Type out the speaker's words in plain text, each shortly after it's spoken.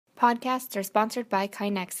Podcasts are sponsored by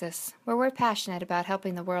KaiNexus, where we're passionate about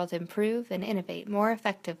helping the world improve and innovate more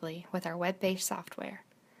effectively with our web-based software.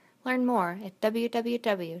 Learn more at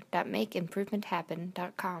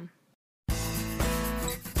www.makeimprovementhappen.com.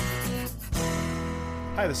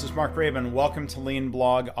 Hi, this is Mark Raven. Welcome to Lean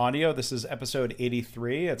Blog Audio. This is episode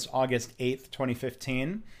 83. It's August 8th,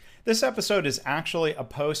 2015. This episode is actually a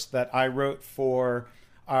post that I wrote for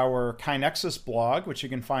our KaiNexus blog, which you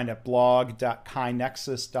can find at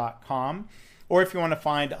blog.kainexus.com. Or if you want to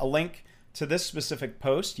find a link to this specific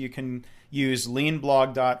post, you can use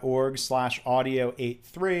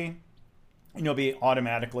leanblog.org/audio83, and you'll be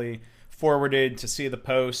automatically forwarded to see the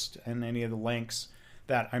post and any of the links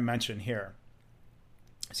that I mention here.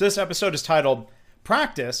 So this episode is titled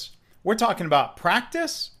Practice. We're talking about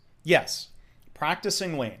practice? Yes,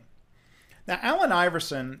 practicing lean. Now, Allen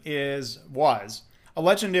Iverson was a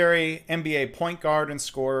legendary NBA point guard and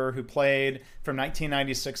scorer who played from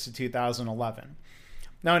 1996 to 2011.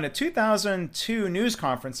 Now, in a 2002 news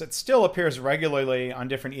conference that still appears regularly on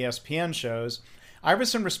different ESPN shows,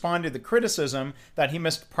 Iverson responded to criticism that he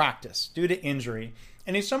missed practice due to injury,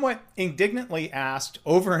 and he somewhat indignantly asked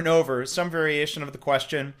over and over some variation of the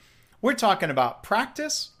question, we're talking about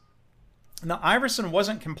practice? Now, Iverson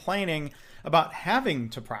wasn't complaining about having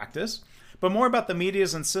to practice, but more about the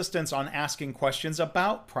media's insistence on asking questions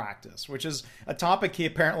about practice, which is a topic he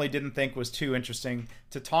apparently didn't think was too interesting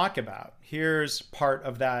to talk about. Here's part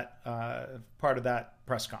of that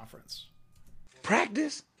press conference.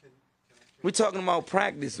 Practice? We're talking about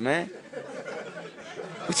practice, man.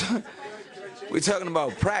 We're talking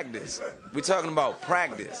about practice. We're talking about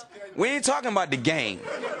practice. We ain't talking about the game.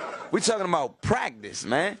 We're talking about practice,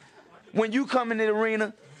 man. When you come in the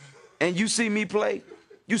arena and you see me play,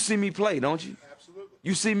 don't you? Absolutely.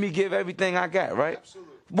 You see me give everything I got, right?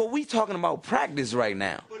 Absolutely. But we talking about practice right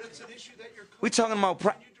now. But it's an issue that you're we talking about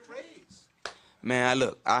practice. Man,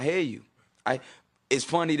 look, I hear you. It's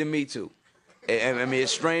funny to me too. I mean,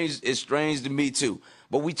 it's strange to me too.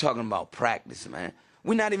 But we talking about practice, man.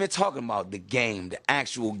 We're not even talking about the game, the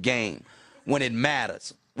actual game, when it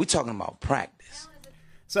matters. We're talking about practice.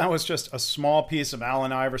 So that was just a small piece of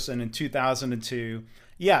Allen Iverson in 2002.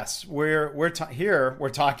 Yes, we're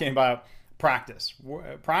talking about practice.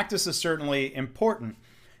 Practice is certainly important.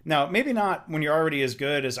 Now, maybe not when you're already as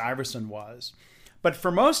good as Iverson was, but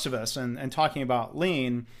for most of us, and talking about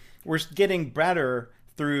lean, we're getting better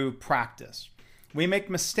through practice. We make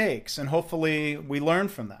mistakes, and hopefully we learn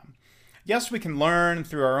from them. Yes, we can learn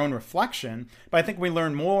through our own reflection, but I think we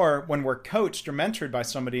learn more when we're coached or mentored by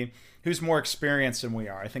somebody who's more experienced than we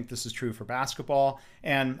are. I think this is true for basketball,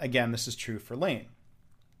 and again, this is true for lean.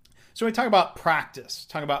 So we talk about practice,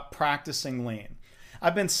 talk about practicing lean.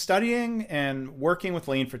 I've been studying and working with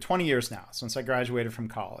lean for 20 years now, since I graduated from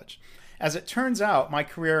college. As it turns out, my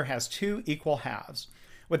career has two equal halves,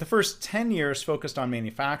 with the first 10 years focused on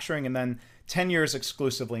manufacturing and then 10 years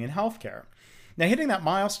exclusively in healthcare. Now, hitting that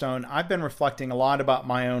milestone, I've been reflecting a lot about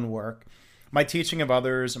my own work, my teaching of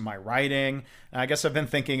others, and my writing. And I guess I've been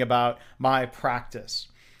thinking about my practice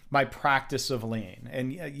of lean.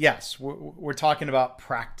 And yes, we're talking about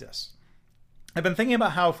practice. I've been thinking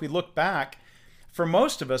about how if we look back, for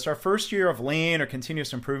most of us, our first year of lean or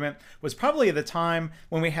continuous improvement was probably the time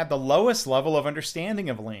when we had the lowest level of understanding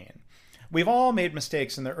of lean. We've all made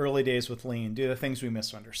mistakes in the early days with lean due to things we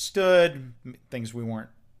misunderstood, things we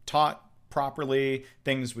weren't taught properly,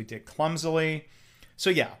 things we did clumsily. So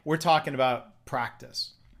yeah, we're talking about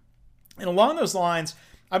practice. And along those lines,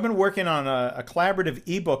 I've been working on a collaborative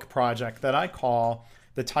ebook project that I call,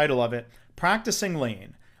 the title of it, Practicing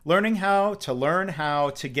Lean, Learn How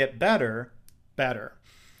to Get Better.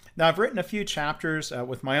 Now, I've written a few chapters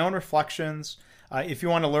with my own reflections. If you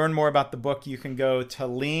want to learn more about the book, you can go to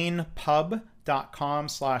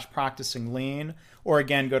leanpub.com/practicinglean, or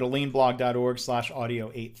again, go to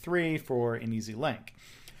leanblog.org/audio83 for an easy link.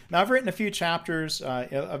 Now, I've written a few chapters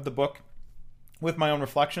of the book with my own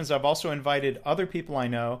reflections. I've also invited other people I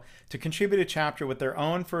know to contribute a chapter with their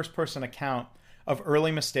own first-person account of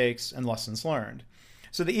early mistakes and lessons learned.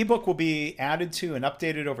 So the ebook will be added to and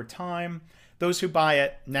updated over time. Those who buy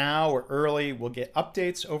it now or early will get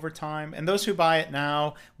updates over time, and those who buy it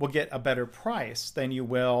now will get a better price than you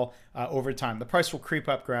will over time. The price will creep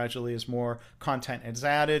up gradually as more content is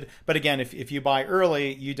added, but again, if you buy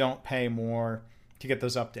early, you don't pay more to get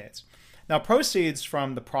those updates. Now, proceeds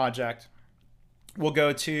from the project will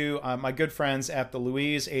go to my good friends at the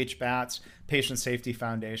Louise H. Batts Patient Safety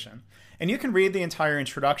Foundation. And you can read the entire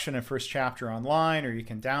introduction and first chapter online, or you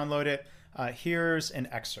can download it. Here's an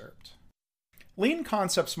excerpt. Lean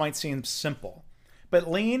concepts might seem simple,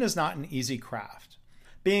 but lean is not an easy craft.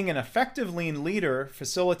 Being an effective lean leader,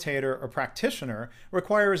 facilitator, or practitioner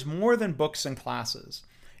requires more than books and classes.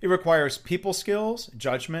 It requires people skills,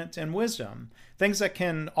 judgment, and wisdom, things that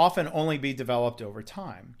can often only be developed over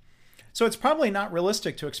time. So it's probably not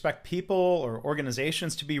realistic to expect people or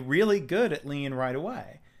organizations to be really good at lean right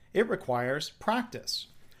away. It requires practice.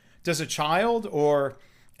 Does a child, or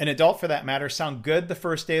an adult for that matter, sound good the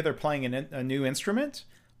first day they're playing a new instrument?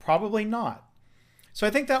 Probably not. So I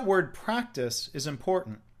think that word practice is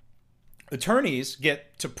important. Attorneys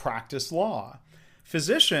get to practice law.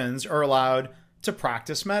 Physicians are allowed to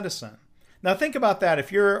practice medicine. Now think about that.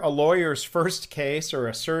 If you're a lawyer's first case or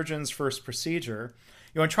a surgeon's first procedure,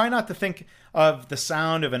 you want to try not to think of the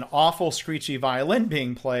sound of an awful screechy violin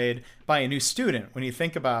being played by a new student when you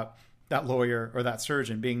think about that lawyer or that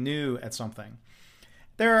surgeon being new at something.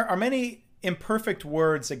 There are many imperfect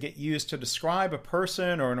words that get used to describe a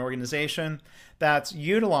person or an organization that's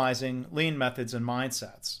utilizing lean methods and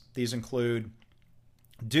mindsets. These include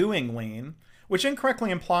doing lean, which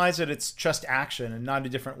incorrectly implies that it's just action and not a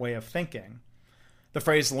different way of thinking. The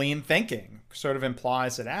phrase lean thinking sort of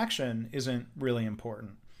implies that action isn't really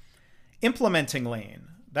important. Implementing lean,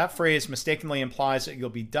 that phrase mistakenly implies that you'll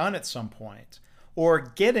be done at some point. Or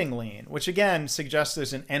getting lean, which again suggests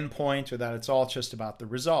there's an end point or that it's all just about the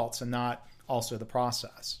results and not also the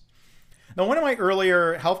process. Now, one of my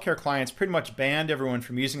earlier healthcare clients pretty much banned everyone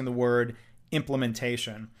from using the word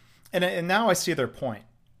implementation. And now I see their point.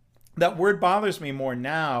 That word bothers me more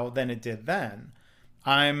now than it did then.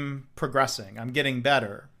 I'm progressing. I'm getting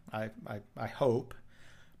better. I hope.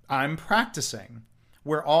 I'm practicing.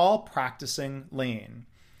 We're all practicing lean.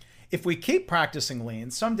 If we keep practicing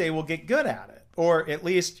lean, someday we'll get good at it. Or at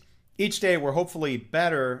least each day we're hopefully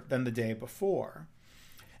better than the day before.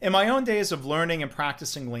 In my own days of learning and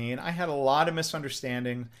practicing lean, I had a lot of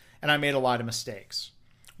misunderstandings and I made a lot of mistakes.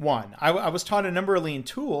 One, I was taught a number of lean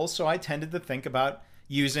tools, so I tended to think about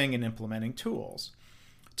using and implementing tools.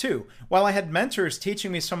 Two, while I had mentors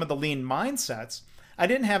teaching me some of the lean mindsets, I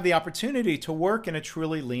didn't have the opportunity to work in a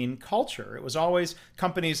truly lean culture. It was always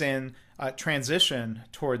companies in transition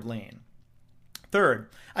toward lean. Third,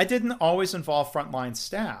 I didn't always involve frontline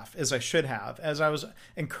staff as I should have, as I was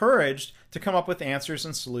encouraged to come up with answers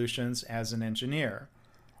and solutions as an engineer.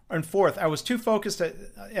 And fourth, I was too focused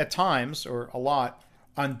at times, or a lot,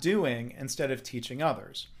 on doing instead of teaching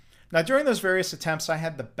others. Now, during those various attempts, I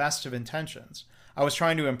had the best of intentions. I was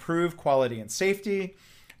trying to improve quality and safety,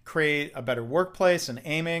 create a better workplace, and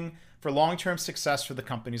aiming for long-term success for the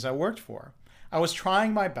companies I worked for. I was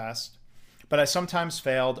trying my best, but I sometimes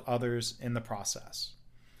failed others in the process.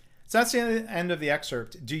 So that's the end of the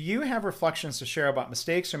excerpt. Do you have reflections to share about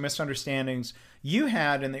mistakes or misunderstandings you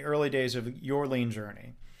had in the early days of your lean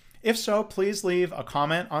journey? If so, please leave a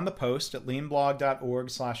comment on the post at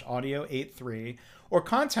leanblog.org/audio83 or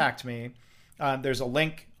contact me. There's a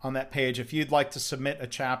link on that page if you'd like to submit a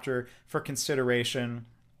chapter for consideration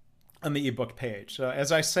on the ebook page. So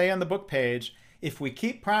as I say on the book page, if we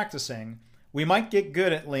keep practicing, we might get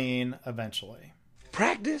good at lean eventually.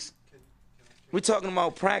 Practice? We're talking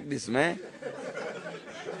about practice, man.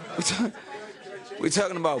 We're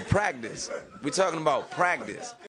talking about practice. We're talking about practice.